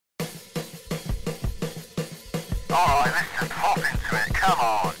Alright, let's just hop into it, come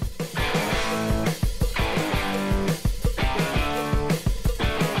on.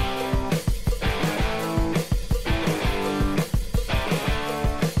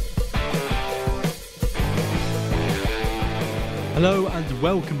 Hello and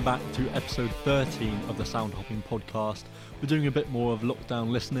welcome back to episode 13 of the Sound Hopping Podcast. We're doing a bit more of lockdown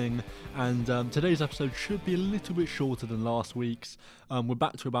listening, and today's episode should be a little bit shorter than last week's. We're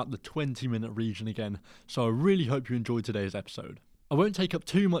back to about the 20-minute region again, so I really hope you enjoyed today's episode. I won't take up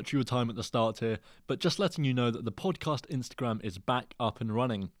too much of your time at the start here, but just letting you know that the podcast Instagram is back up and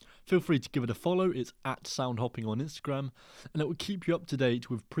running. Feel free to give it a follow, it's at Soundhopping on Instagram, and it will keep you up to date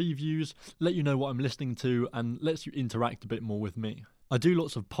with previews, let you know what I'm listening to, and lets you interact a bit more with me. I do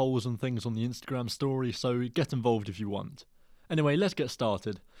lots of polls and things on the Instagram story, so get involved if you want. Anyway, let's get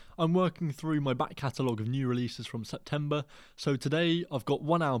started. I'm working through my back catalogue of new releases from September, so today I've got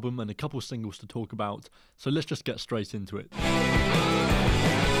one album and a couple singles to talk about, so let's just get straight into it.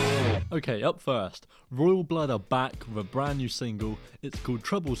 Okay, up first, Royal Blood are back with a brand new single. It's called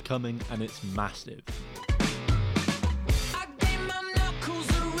Trouble's Coming and it's massive.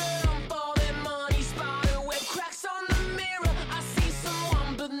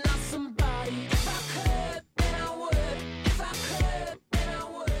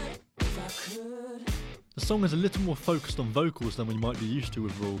 The song is a little more focused on vocals than we might be used to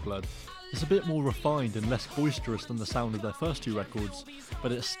with Royal Blood. It's a bit more refined and less boisterous than the sound of their first two records,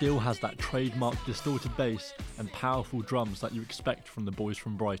 but it still has that trademark distorted bass and powerful drums that you expect from the boys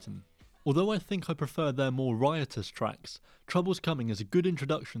from Brighton. Although I think I prefer their more riotous tracks, Trouble's Coming is a good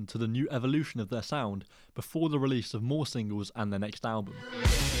introduction to the new evolution of their sound before the release of more singles and their next album.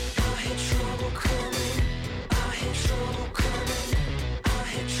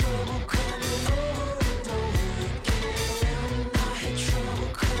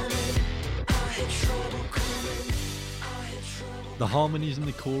 The harmonies in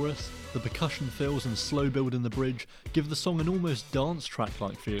the chorus, the percussion fills and slow build in the bridge give the song an almost dance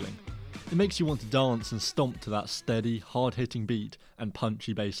track-like feeling. It makes you want to dance and stomp to that steady, hard-hitting beat and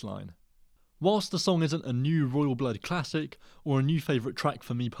punchy bass line. Whilst the song isn't a new Royal Blood classic or a new favourite track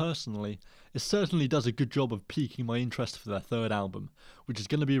for me personally, it certainly does a good job of piquing my interest for their third album, which is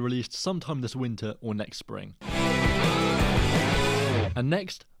going to be released sometime this winter or next spring. And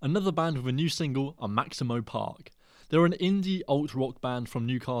next, another band with a new single are Maximo Park. They're an indie alt-rock band from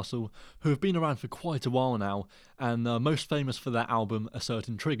Newcastle who have been around for quite a while now and are most famous for their album A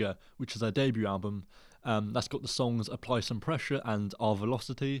Certain Trigger, which is their debut album. That's got the songs Apply Some Pressure and Our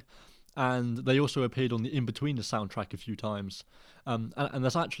Velocity, and they also appeared on the In-Betweener soundtrack a few times. And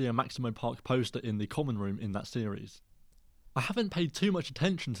there's actually a Maximo Park poster in the Common Room in that series. I haven't paid too much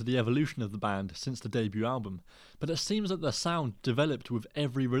attention to the evolution of the band since the debut album, but it seems that their sound developed with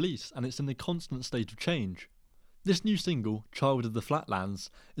every release and it's in a constant state of change. This new single, Child of the Flatlands,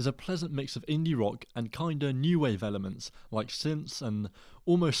 is a pleasant mix of indie rock and kinda new wave elements like synths and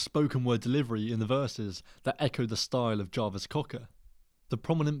almost spoken word delivery in the verses that echo the style of Jarvis Cocker. The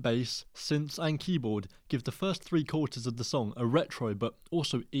prominent bass, synths and keyboard give the first three quarters of the song a retro but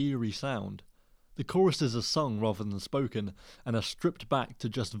also eerie sound. The choruses are sung rather than spoken and are stripped back to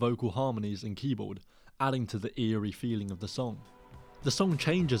just vocal harmonies and keyboard, adding to the eerie feeling of the song. The song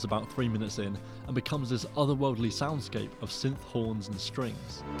changes about 3 minutes in and becomes this otherworldly soundscape of synth horns and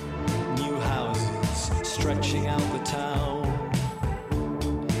strings. New houses stretching out the town,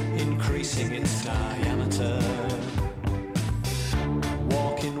 increasing its diameter.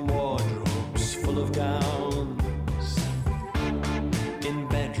 Walk-in wardrobes full of gowns, in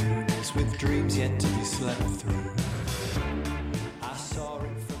bedrooms with dreams yet to be slept through. I saw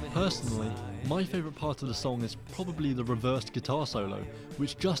it from a Personally, my favourite part of the song is probably the reversed guitar solo,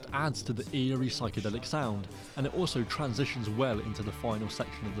 which just adds to the eerie psychedelic sound, and it also transitions well into the final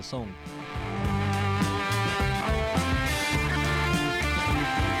section of the song.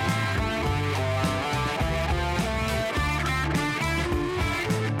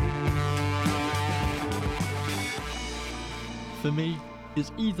 For me,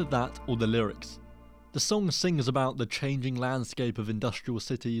 it's either that or the lyrics. The song sings about the changing landscape of industrial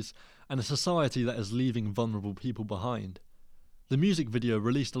cities and a society that is leaving vulnerable people behind. The music video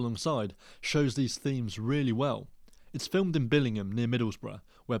released alongside shows these themes really well. It's filmed in Billingham near Middlesbrough,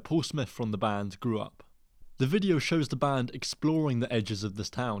 where Paul Smith from the band grew up. The video shows the band exploring the edges of this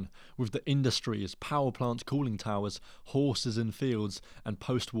town, with the industries, power plant cooling towers, horses in fields, and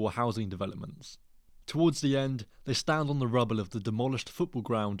post-war housing developments. Towards the end, they stand on the rubble of the demolished football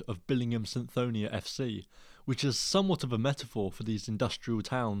ground of Billingham Synthonia FC, which is somewhat of a metaphor for these industrial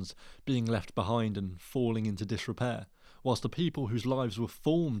towns being left behind and falling into disrepair, whilst the people whose lives were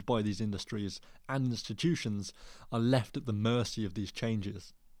formed by these industries and institutions are left at the mercy of these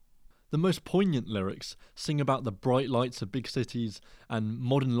changes. The most poignant lyrics sing about the bright lights of big cities and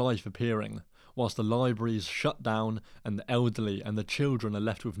modern life appearing, whilst the libraries shut down and the elderly and the children are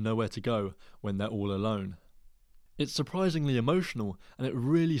left with nowhere to go when they're all alone. It's surprisingly emotional, and it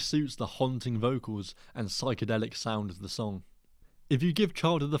really suits the haunting vocals and psychedelic sound of the song. If you give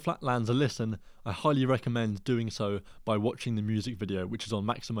Child of the Flatlands a listen, I highly recommend doing so by watching the music video, which is on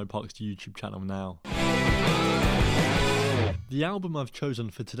Maximo Park's YouTube channel now. The album I've chosen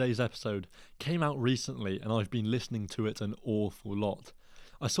for today's episode came out recently, and I've been listening to it an awful lot.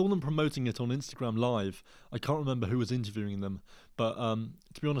 I saw them promoting it on Instagram Live. I can't remember who was interviewing them, but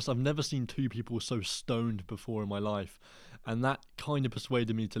to be honest, I've never seen two people so stoned before in my life, and that kind of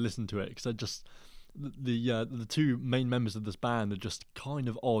persuaded me to listen to it, because the two main members of this band are just kind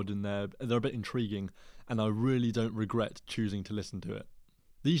of odd, and they're a bit intriguing, and I really don't regret choosing to listen to it.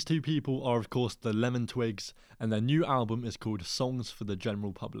 These two people are of course the Lemon Twigs, and their new album is called Songs for the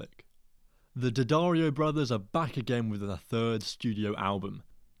General Public. The D'Addario brothers are back again with their third studio album.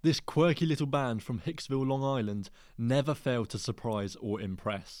 This quirky little band from Hicksville, Long Island never failed to surprise or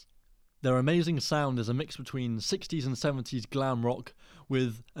impress. Their amazing sound is a mix between 60s and 70s glam rock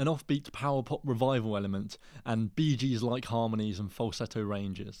with an offbeat power pop revival element and Bee Gees-like harmonies and falsetto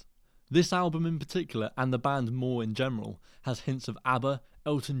ranges. This album in particular, and the band more in general, has hints of ABBA,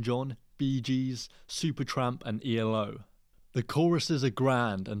 Elton John, Bee Gees, Supertramp and ELO. The choruses are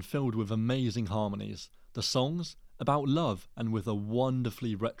grand and filled with amazing harmonies. The songs, about love and with a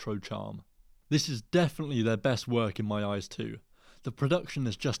wonderfully retro charm. This is definitely their best work in my eyes too. The production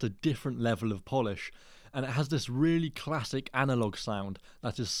is just a different level of polish, and it has this really classic analog sound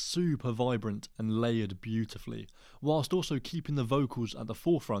that is super vibrant and layered beautifully, whilst also keeping the vocals at the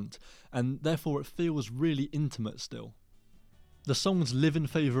forefront, and therefore it feels really intimate still. The songs Live in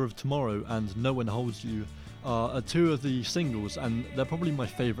Favour of Tomorrow and No One Holds You are two of the singles, and they're probably my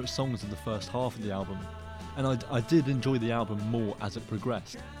favourite songs in the first half of the album, and I did enjoy the album more as it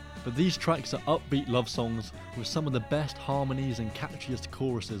progressed. But these tracks are upbeat love songs with some of the best harmonies and catchiest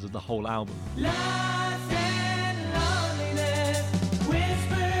choruses of the whole album. Lost and loneliness,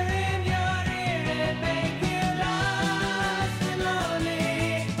 whisper in your ear and make you lost and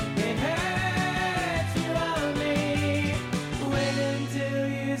lonely. It hurts you only. Wait until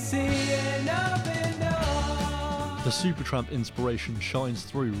you see an open door. The Supertramp inspiration shines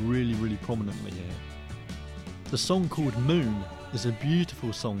through really prominently here. The song called Moon is a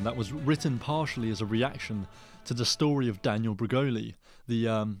beautiful song that was written partially as a reaction to the story of Danielle Bregoli,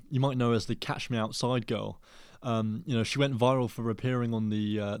 the you might know as the Catch Me Outside girl. She went viral for appearing on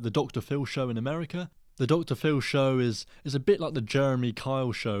the Dr. Phil show in America. The Dr. Phil show is a bit like the Jeremy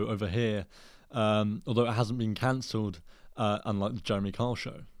Kyle show over here, although it hasn't been cancelled, unlike the Jeremy Kyle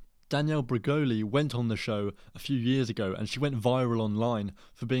show. Danielle Bregoli went on the show a few years ago, and she went viral online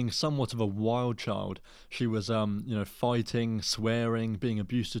for being somewhat of a wild child. She was, fighting, swearing, being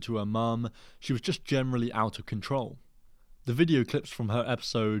abusive to her mum. She was just generally out of control. The video clips from her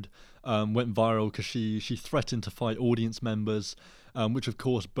episode went viral because she threatened to fight audience members, which of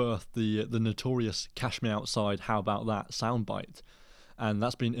course birthed the notorious Cash Me Outside, How About That soundbite, and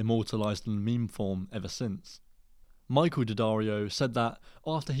that's been immortalised in meme form ever since. Michael D'Addario said that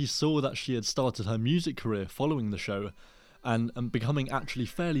after he saw that she had started her music career following the show and becoming actually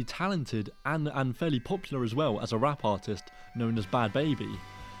fairly talented and fairly popular as well as a rap artist known as Bad Baby,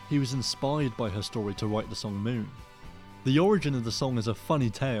 he was inspired by her story to write the song Moon. The origin of the song is a funny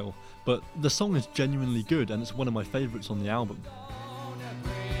tale, but the song is genuinely good and it's one of my favourites on the album.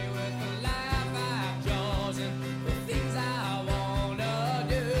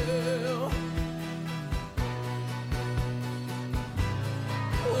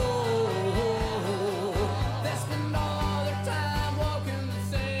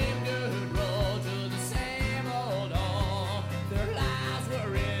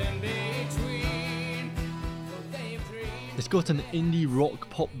 It's got an indie rock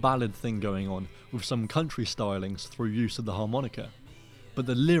pop ballad thing going on with some country stylings through use of the harmonica, but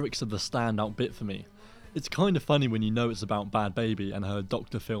the lyrics are the standout bit for me. It's kind of funny when you know it's about Bad Baby and her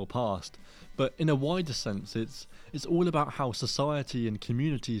Dr. Phil past, but in a wider sense it's all about how society and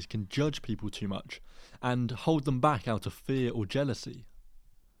communities can judge people too much and hold them back out of fear or jealousy.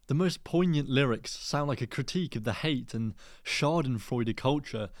 The most poignant lyrics sound like a critique of the hate and schadenfreude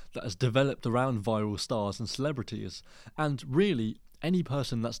culture that has developed around viral stars and celebrities, and really any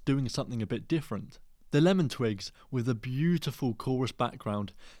person that's doing something a bit different. The Lemon Twigs, with a beautiful chorus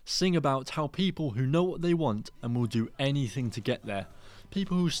background, sing about how people who know what they want and will do anything to get there,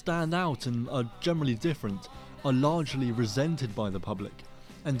 people who stand out and are generally different, are largely resented by the public,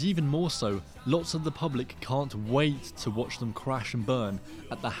 and even more so, lots of the public can't wait to watch them crash and burn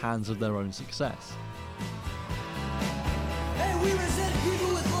at the hands of their own success. Hey, we resent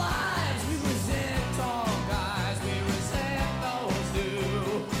people with lives. We resent tall guys. We resent those who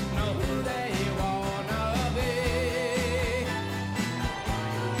know who they wanna be.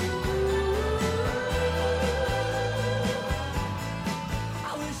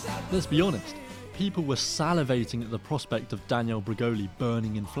 Let's be honest, people were salivating at the prospect of Danielle Bregoli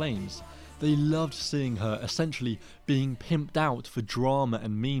burning in flames. They loved seeing her essentially being pimped out for drama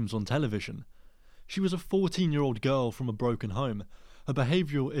and memes on television. She was a 14-year-old girl from a broken home, her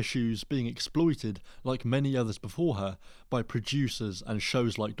behavioural issues being exploited, like many others before her, by producers and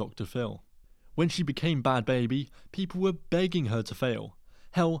shows like Dr. Phil. When she became Bad Baby, people were begging her to fail.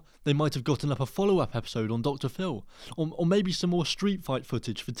 Hell, they might have gotten up a follow-up episode on Dr. Phil, or maybe some more street fight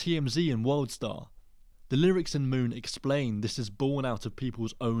footage for TMZ and WorldStar. The lyrics in Moon explain this is born out of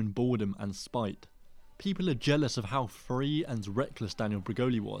people's own boredom and spite. People are jealous of how free and reckless Danielle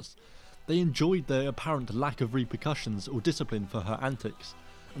Bregoli was. They enjoyed the apparent lack of repercussions or discipline for her antics,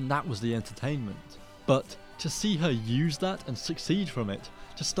 and that was the entertainment. But to see her use that and succeed from it,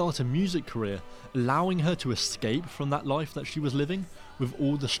 to start a music career, allowing her to escape from that life that she was living, with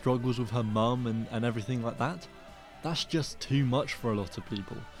all the struggles with her mum and everything like that, that's just too much for a lot of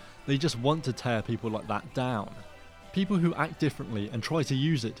people. They just want to tear people like that down. People who act differently and try to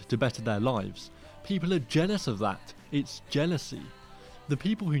use it to better their lives. People are jealous of that. It's jealousy. The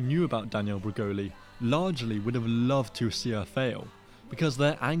people who knew about Danielle Bregoli largely would have loved to see her fail, because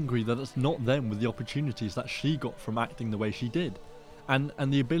they're angry that it's not them with the opportunities that she got from acting the way she did, and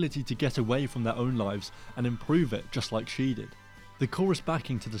the ability to get away from their own lives and improve it just like she did. The chorus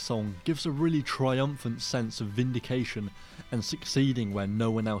backing to the song gives a really triumphant sense of vindication and succeeding where no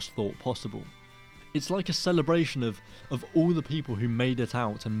one else thought possible. It's like a celebration of all the people who made it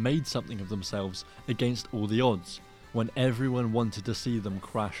out and made something of themselves against all the odds, when everyone wanted to see them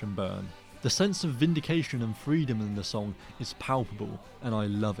crash and burn. The sense of vindication and freedom in the song is palpable, and I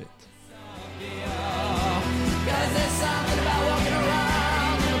love it.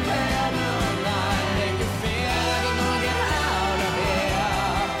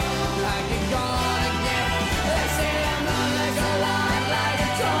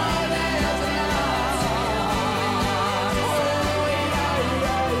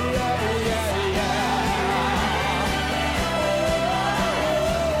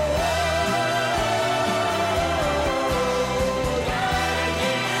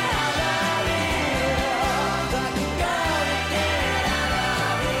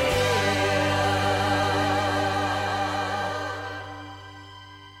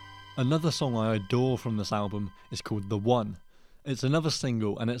 Another song I adore from this album is called The One. It's another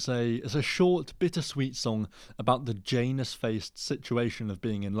single, and it's a short, bittersweet song about the Janus-faced situation of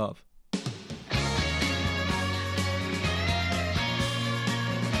being in love.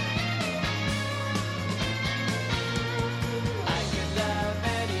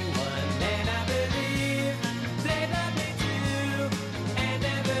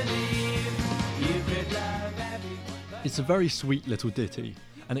 It's a very sweet little ditty,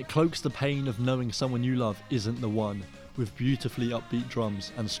 and it cloaks the pain of knowing someone you love isn't the one, with beautifully upbeat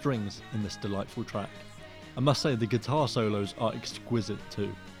drums and strings in this delightful track. I must say the guitar solos are exquisite too.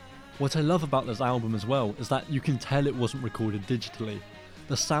 What I love about this album as well is that you can tell it wasn't recorded digitally.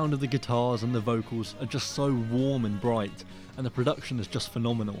 The sound of the guitars and the vocals are just so warm and bright, and the production is just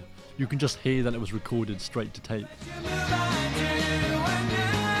phenomenal. You can just hear that it was recorded straight to tape.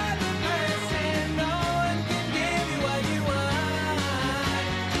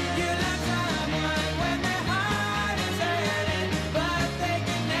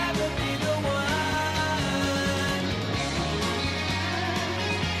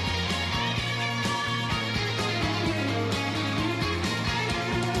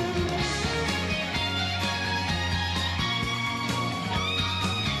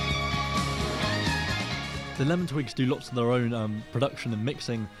 The Lemon Twigs do lots of their own production and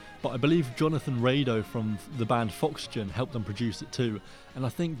mixing, but I believe Jonathan Rado from the band Foxygen helped them produce it too, and I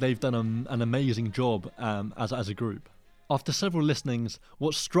think they've done an amazing job as a group. After several listenings,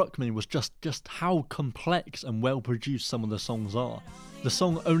 what struck me was just how complex and well produced some of the songs are. The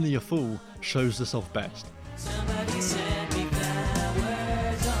song Only a Fool shows this off best. Somebody sent me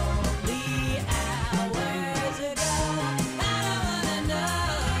flowers only hours ago. I don't wanna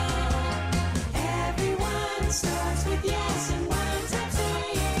know. Everyone starts with yes and winds up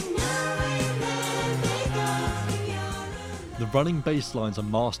saying no, and then they go. The running bass lines are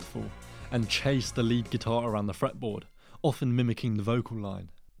masterful and chase the lead guitar around the fretboard, often mimicking the vocal line.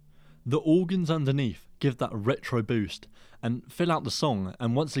 The organs underneath give that retro boost and fill out the song,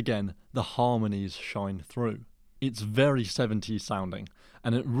 and once again, the harmonies shine through. It's very 70s sounding,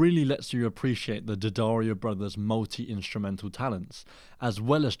 and it really lets you appreciate the D'Addario brothers' multi-instrumental talents, as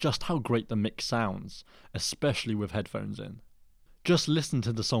well as just how great the mix sounds, especially with headphones in. Just listen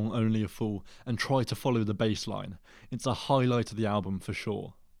to the song Only a Fool and try to follow the bass line. It's a highlight of the album for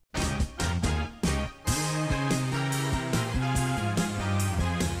sure.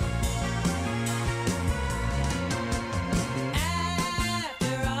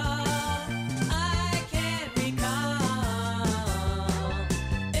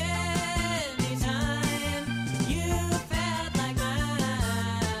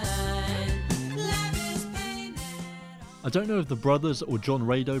 I don't know if the brothers or John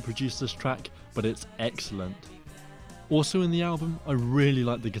Rado produced this track, but it's excellent. Also in the album, I really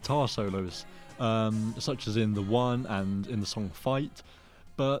like the guitar solos, such as in The One and in the song Fight,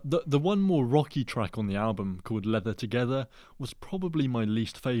 but the one more rocky track on the album, called Leather Together, was probably my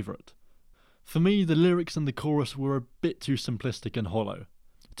least favourite. For me, the lyrics and the chorus were a bit too simplistic and hollow.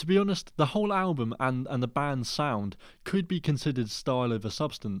 To be honest, the whole album and the band's sound could be considered style over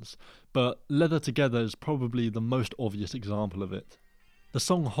substance, but Leather Together is probably the most obvious example of it. The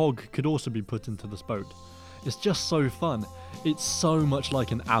song Hog could also be put into this boat. It's just so fun. It's so much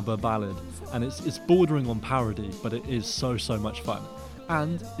like an ABBA ballad, and it's bordering on parody, but it is so much fun.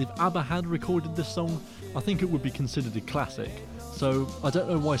 And if ABBA had recorded this song, I think it would be considered a classic, so I don't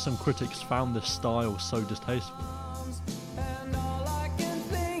know why some critics found this style so distasteful.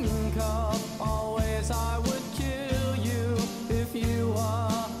 I would kill you if you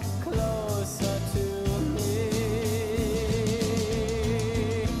are closer to me.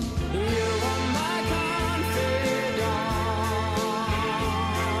 You are my confidant.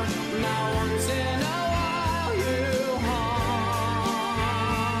 Now once in a while you haunt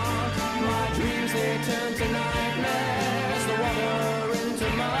my dreams, they turn to nightmares. The water into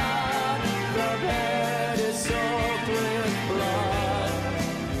mud. The bed is soaked with blood.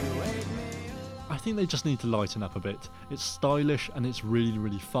 I think they just need to lighten up a bit. It's stylish and it's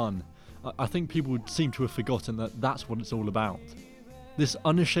really fun. I think people seem to have forgotten that that's what it's all about. This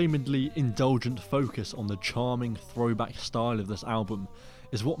unashamedly indulgent focus on the charming throwback style of this album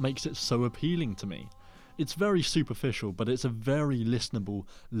is what makes it so appealing to me. It's very superficial, but it's a very listenable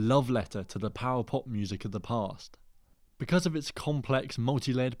love letter to the power pop music of the past. Because of its complex,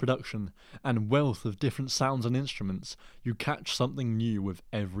 multi-layered production and wealth of different sounds and instruments, you catch something new with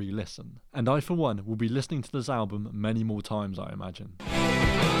every listen. And I, for one, will be listening to this album many more times, I imagine.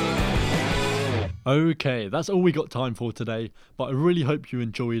 Okay, that's all we got time for today, but I really hope you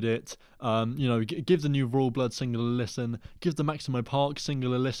enjoyed it. Give the new Royal Blood single a listen, give the Maximo Park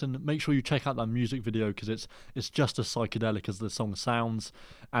single a listen, make sure you check out that music video because it's just as psychedelic as the song sounds,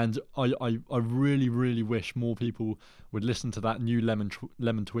 and I really wish more people would listen to that new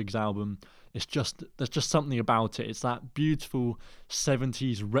Lemon Twigs album. There's just something about it. It's that beautiful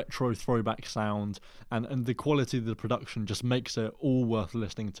 70s retro throwback sound, and the quality of the production just makes it all worth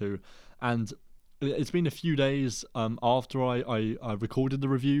listening to. And it's been a few days after I recorded the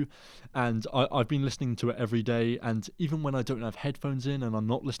review, and I've been listening to it every day, and even when I don't have headphones in and I'm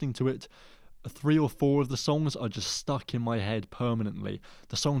not listening to it, 3 or 4 of the songs are just stuck in my head permanently.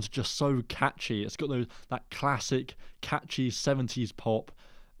 The songs are just so catchy. It's got that classic catchy 70s pop,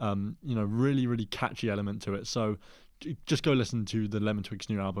 really catchy element to it. So just go listen to the Lemon Twigs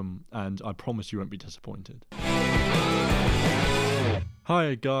new album and I promise you won't be disappointed.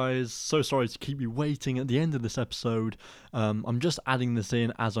 Hi guys, so sorry to keep you waiting at the end of this episode. I'm just adding this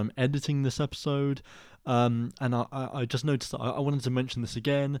in as I'm editing this episode, and I just noticed that I wanted to mention this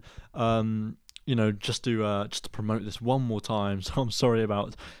again, just to promote this one more time. So I'm sorry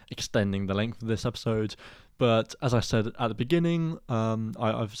about extending the length of this episode, but as I said at the beginning,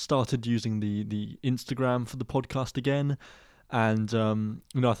 I've started using the Instagram for the podcast again, and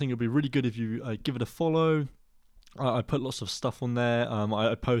I think it'd be really good if you give it a follow. I put lots of stuff on there.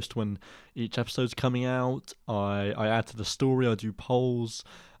 I post when each episode's coming out. I add to the story. I do polls,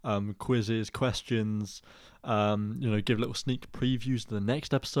 quizzes, questions. Give little sneak previews to the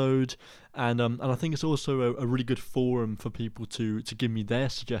next episode, and I think it's also a really good forum for people to give me their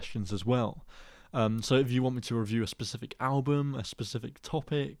suggestions as well. So if you want me to review a specific album, a specific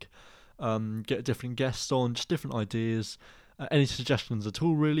topic, get different guests on, just different ideas, any suggestions at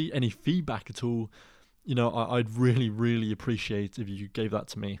all, really, any feedback at all. I'd really appreciate if you gave that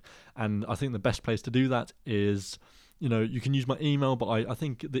to me. And I think the best place to do that is, you can use my email, but I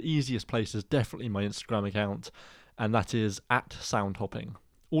think the easiest place is definitely my Instagram account, and that is @soundhopping.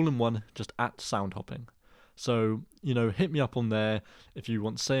 All in one, just @soundhopping. So, hit me up on there if you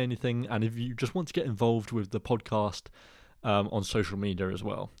want to say anything, and if you just want to get involved with the podcast on social media as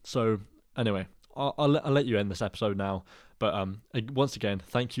well. So, anyway, I'll let you end this episode now. But once again,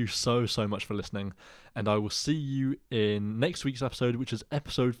 thank you so much for listening, and I will see you in next week's episode, which is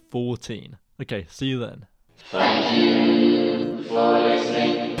episode 14. Okay, see you then. Thank you.